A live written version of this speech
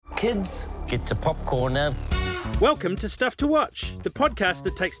kids, get your popcorn out. Welcome to Stuff to Watch, the podcast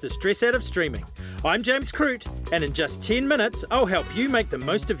that takes the stress out of streaming. I'm James Crute, and in just 10 minutes, I'll help you make the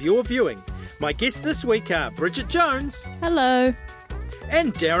most of your viewing. My guests this week are Bridget Jones. Hello.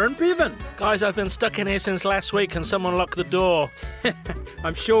 And Darren Bevan. Guys, I've been stuck in here since last week and someone locked the door.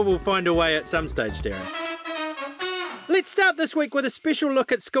 I'm sure we'll find a way at some stage, Darren. Let's start this week with a special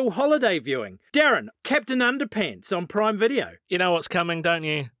look at school holiday viewing. Darren, Captain Underpants on Prime Video. You know what's coming, don't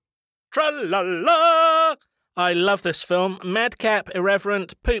you? Tra-la-la! I love this film. Madcap,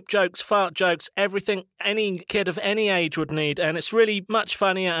 irreverent, poop jokes, fart jokes, everything any kid of any age would need. And it's really much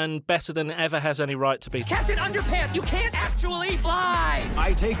funnier and better than it ever has any right to be. Captain Underpants, you can't actually fly!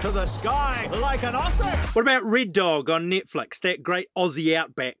 I take to the sky like an ostrich! What about Red Dog on Netflix, that great Aussie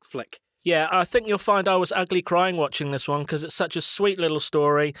outback flick? Yeah, I think you'll find I was ugly crying watching this one because it's such a sweet little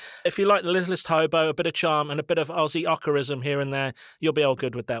story. If you like The Littlest Hobo, a bit of charm and a bit of Aussie ockerism here and there, you'll be all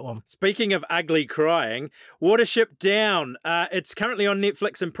good with that one. Speaking of ugly crying, Watership Down. It's currently on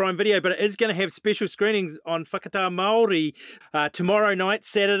Netflix and Prime Video, but it is going to have special screenings on Whakatā Māori tomorrow night,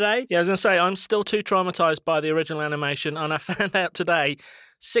 Saturday. Yeah, I was going to say, I'm still too traumatised by the original animation, and I found out today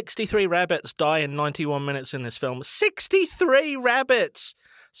 63 rabbits die in 91 minutes in this film. 63 rabbits!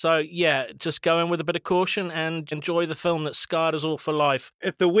 So, yeah, just go in with a bit of caution and enjoy the film that scarred us all for life.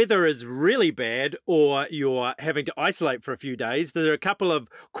 If the weather is really bad or you're having to isolate for a few days, there are a couple of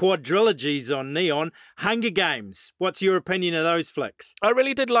quadrilogies on Neon. Hunger Games. What's your opinion of those flicks? I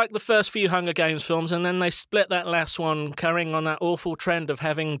really did like the first few Hunger Games films, and then they split that last one, carrying on that awful trend of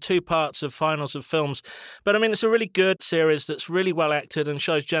having two parts of finals of films. But, I mean, it's a really good series that's really well acted and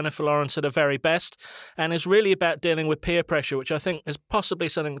shows Jennifer Lawrence at her very best and is really about dealing with peer pressure, which I think is possibly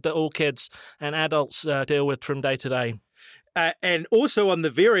something that all kids and adults deal with from day to day. And also on the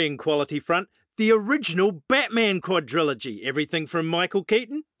varying quality front, the original Batman quadrilogy. Everything from Michael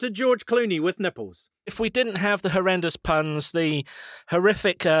Keaton to George Clooney with nipples. If we didn't have the horrendous puns, the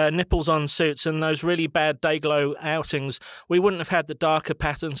horrific nipples on suits and those really bad Dayglow outings, we wouldn't have had the darker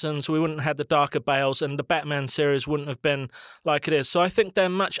Pattinsons, we wouldn't have had the darker Bales, and the Batman series wouldn't have been like it is. So I think they're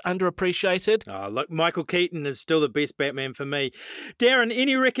much underappreciated. Oh, look, Michael Keaton is still the best Batman for me. Darren,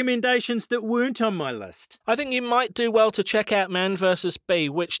 any recommendations that weren't on my list? I think you might do well to check out Man vs. Bee,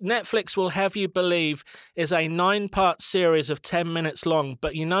 which Netflix will have you believe is a 9-part series of 10 minutes long.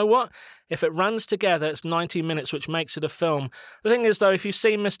 But you know what? If it runs together, it's 90 minutes, which makes it a film. The thing is, though, if you've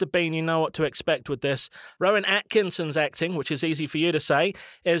seen Mr. Bean, you know what to expect with this. Rowan Atkinson's acting, which is easy for you to say,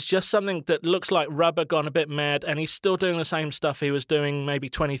 is just something that looks like rubber gone a bit mad, and he's still doing the same stuff he was doing maybe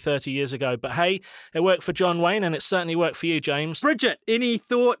 20, 30 years ago. But hey, it worked for John Wayne, and it certainly worked for you, James. Bridget, any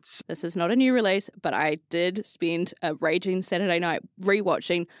thoughts? This is not a new release, but I did spend a raging Saturday night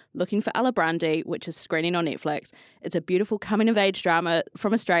rewatching Looking for Alibrandi, which is screening on Netflix. It's a beautiful coming-of-age drama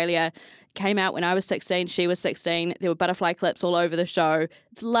from Australia. Came out when I was 16, she was 16. There were butterfly clips all over the show.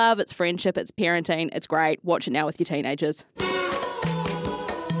 It's love, it's friendship, it's parenting. It's great. Watch it now with your teenagers.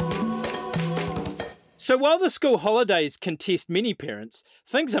 So while the school holidays can test many parents,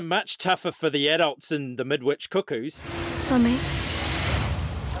 things are much tougher for the adults and the Midwich cuckoos. Mummy,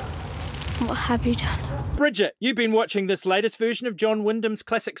 what have you done? Bridget, you've been watching this latest version of John Wyndham's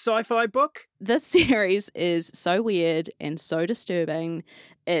classic sci-fi book? This series is so weird and so disturbing.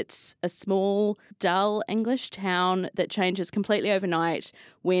 It's a small, dull English town that changes completely overnight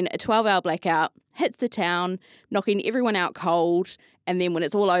when a 12-hour blackout hits the town, knocking everyone out cold, and then when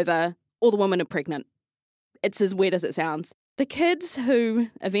it's all over, all the women are pregnant. It's as weird as it sounds. The kids who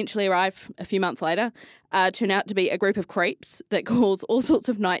eventually arrive a few months later turn out to be a group of creeps that cause all sorts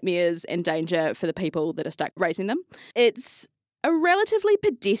of nightmares and danger for the people that are stuck raising them. It's a relatively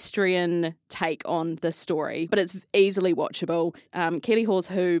pedestrian take on this story, but it's easily watchable. Kelly Hawes,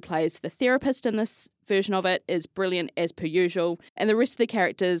 who plays the therapist in this version of it, is brilliant as per usual, and the rest of the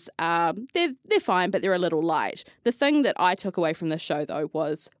characters they're fine, but they're a little light. The thing that I took away from this show, though,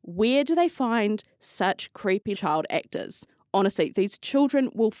 was where do they find such creepy child actors? Honestly, these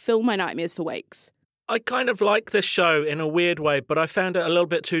children will fill my nightmares for weeks. I kind of like this show in a weird way, but I found it a little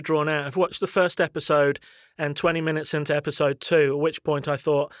bit too drawn out. I've watched the first episode and 20 minutes into episode 2, at which point I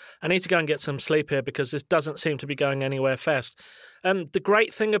thought, I need to go and get some sleep here because this doesn't seem to be going anywhere fast. The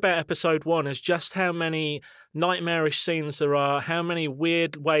great thing about episode 1 is just how many nightmarish scenes there are, how many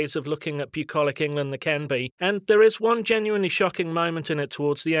weird ways of looking at bucolic England there can be, and there is one genuinely shocking moment in it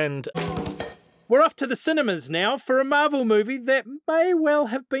towards the end. We're off to the cinemas now for a Marvel movie that may well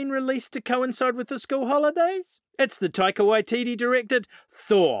have been released to coincide with the school holidays. It's the Taika Waititi directed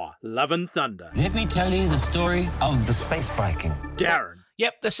Thor, Love and Thunder. Let me tell you the story of the space Viking. Darren.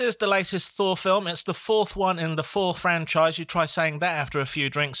 Yep, this is the latest Thor film. It's the fourth one in the Thor franchise. You try saying that after a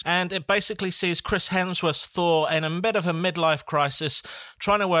few drinks. And it basically sees Chris Hemsworth's Thor in a bit of a midlife crisis,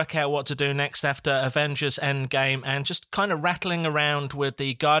 trying to work out what to do next after Avengers Endgame, and just kind of rattling around with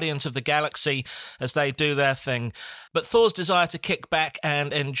the Guardians of the Galaxy as they do their thing. But Thor's desire to kick back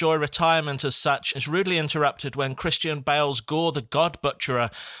and enjoy retirement as such is rudely interrupted when Christian Bale's Gore the God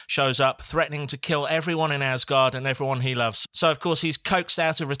Butcherer shows up, threatening to kill everyone in Asgard and everyone he loves. So, of course, he's coaxed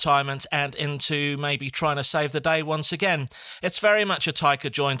out of retirement and into maybe trying to save the day once again. It's very much a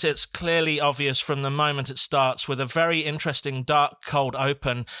Taika joint. It's clearly obvious from the moment it starts, with a very interesting dark cold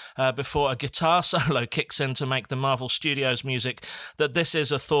open before a guitar solo kicks in to make the Marvel Studios music, that this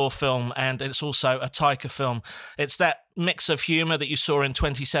is a Thor film and it's also a Taika film. It's that mix of humour that you saw in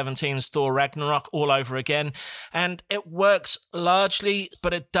 2017's Thor Ragnarok all over again, and it works largely,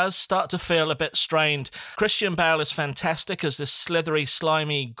 but it does start to feel a bit strained. Christian Bale is fantastic as this slithery,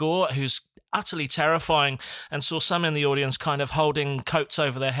 slimy Gore who's utterly terrifying, and saw some in the audience kind of holding coats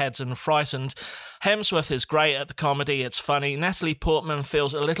over their heads and frightened. Hemsworth is great at the comedy, it's funny. Natalie Portman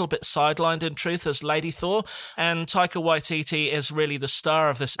feels a little bit sidelined in truth as Lady Thor, and Taika Waititi is really the star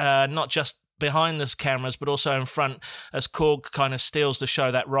of this, not just behind the cameras, but also in front, as Korg kind of steals the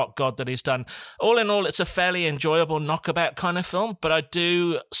show, that rock god that he's done. All in all, it's a fairly enjoyable knockabout kind of film, but I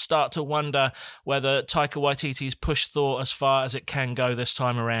do start to wonder whether Taika Waititi's pushed Thor as far as it can go this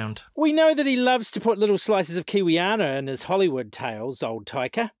time around. We know that he loves to put little slices of Kiwiana in his Hollywood tales, old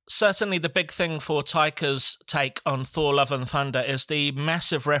Taika. Certainly the big thing for Taika's take on Thor Love and Thunder is the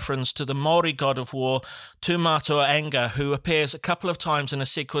massive reference to the Maori god of war, Tūmatua-Enga, who appears a couple of times in a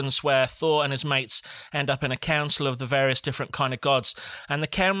sequence where Thor and his mates end up in a council of the various different kind of gods, and the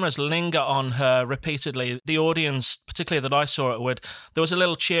cameras linger on her repeatedly. The audience, particularly that I saw it with, there was a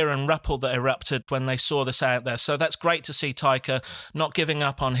little cheer and ripple that erupted when they saw this out there. So that's great to see Taika not giving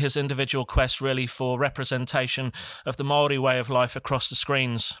up on his individual quest really for representation of the Maori way of life across the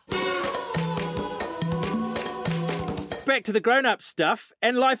screens. Back to the grown-up stuff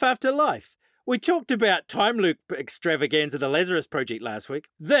and life after life. We talked about time loop extravaganza, the Lazarus Project, last week.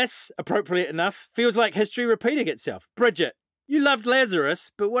 This, appropriate enough, feels like history repeating itself. Bridget, you loved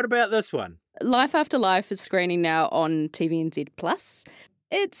Lazarus, but what about this one? Life After Life is screening now on TVNZ+.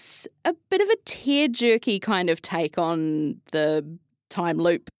 It's a bit of a tear-jerky kind of take on the time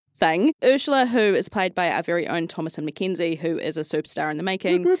loop thing. Ursula, who is played by our very own Thomasin McKenzie, who is a superstar in the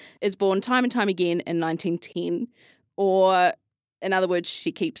making, is born time and time again in 1910, or in other words,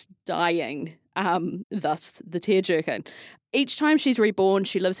 she keeps dying, thus the tear-jerking. Each time she's reborn,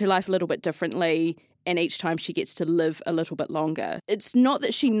 she lives her life a little bit differently, and each time she gets to live a little bit longer. It's not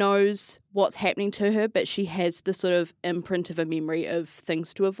that she knows what's happening to her, but she has the sort of imprint of a memory of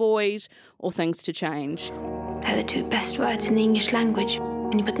things to avoid or things to change. They're the two best words in the English language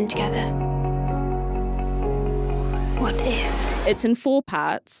when you put them together. What if? It's in 4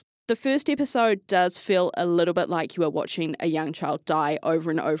 parts. The first episode does feel a little bit like you are watching a young child die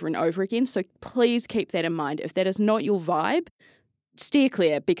over and over and over again, so please keep that in mind. If that is not your vibe, steer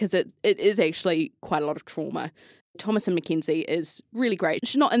clear, because it is actually quite a lot of trauma. Thomasin McKenzie is really great.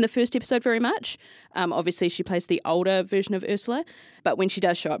 She's not in the first episode very much. Obviously, she plays the older version of Ursula, but when she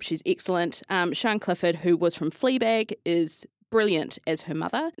does show up, she's excellent. Sian Clifford, who was from Fleabag, is brilliant as her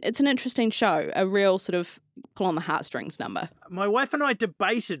mother. It's an interesting show, a real sort of pull on the heartstrings number. My wife and I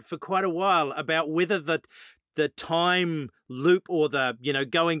debated for quite a while about whether the time loop or the,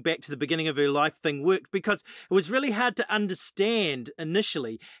 going back to the beginning of her life thing worked, because it was really hard to understand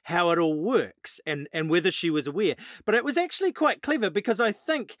initially how it all works and whether she was aware. But it was actually quite clever, because I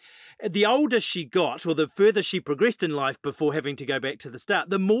think the older she got, or the further she progressed in life before having to go back to the start,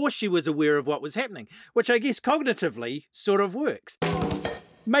 the more she was aware of what was happening, which I guess cognitively sort of works.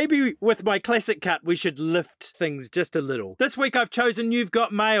 Maybe with my classic cut, we should lift things just a little. This week I've chosen You've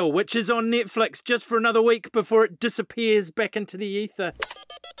Got Mail, which is on Netflix just for another week before it disappears back into the ether.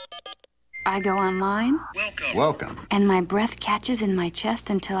 I go online. Welcome. And my breath catches in my chest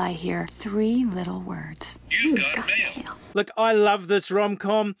until I hear 3 little words. You've got mail. Look, I love this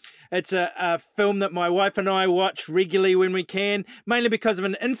rom-com. It's a film that my wife and I watch regularly when we can, mainly because of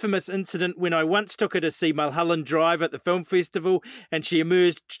an infamous incident when I once took her to see Mulholland Drive at the film festival, and she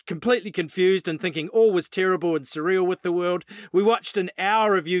emerged completely confused and thinking all was terrible and surreal with the world. We watched an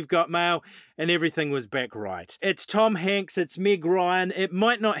hour of You've Got Mail, and everything was back right. It's Tom Hanks, it's Meg Ryan. It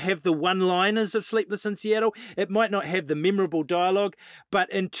might not have the one-liners of Sleepless in Seattle, it might not have the memorable dialogue,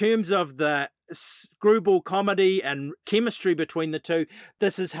 but in terms of the screwball comedy and chemistry between the two,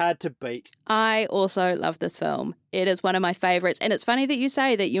 this is hard to beat. I also love this film. It is one of my favourites, and it's funny that you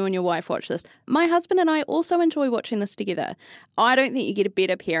say that you and your wife watch this. My husband and I also enjoy watching this together. I don't think you get a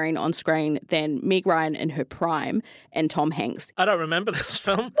better pairing on screen than Meg Ryan in her prime and Tom Hanks. I don't remember this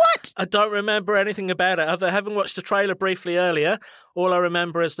film. What? I don't remember anything about it, other having watched the trailer briefly earlier. All I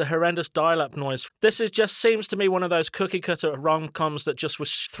remember is the horrendous dial-up noise. This just seems to me one of those cookie-cutter rom-coms that just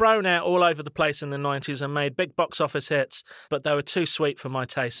was thrown out all over the place in the 90s and made big box office hits, but they were too sweet for my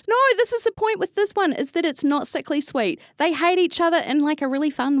taste. No, this is the point with this one, is that it's not sickly sweet. They hate each other in like a really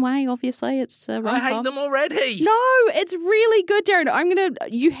fun way, obviously. It's a rom-com. I hate them already. No, it's really good, Darren.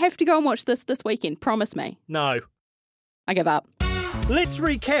 You have to go and watch this weekend. Promise me. No. I give up. Let's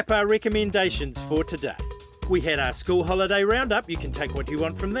recap our recommendations for today. We had our school holiday roundup. You can take what you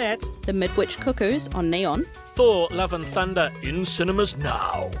want from that. The Midwich Cuckoos on Neon. Thor, Love and Thunder in cinemas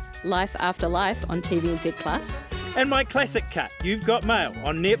now. Life After Life on TVNZ Plus. And my classic cut, You've Got Mail,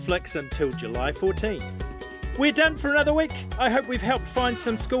 on Netflix until July 14. We're done for another week. I hope we've helped find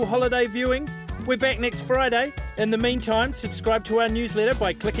some school holiday viewing. We're back next Friday. In the meantime, subscribe to our newsletter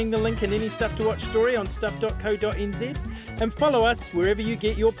by clicking the link in any Stuff to Watch story on stuff.co.nz and follow us wherever you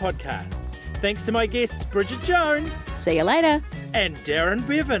get your podcasts. Thanks to my guests, Bridget Jones. See you later. And Darren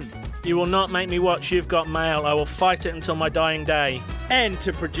Bevan. You will not make me watch You've Got Mail. I will fight it until my dying day. And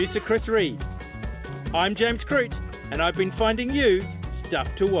to producer Chris Reed. I'm James Crute, and I've been finding you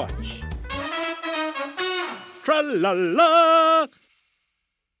Stuff to Watch. Tra-la-la!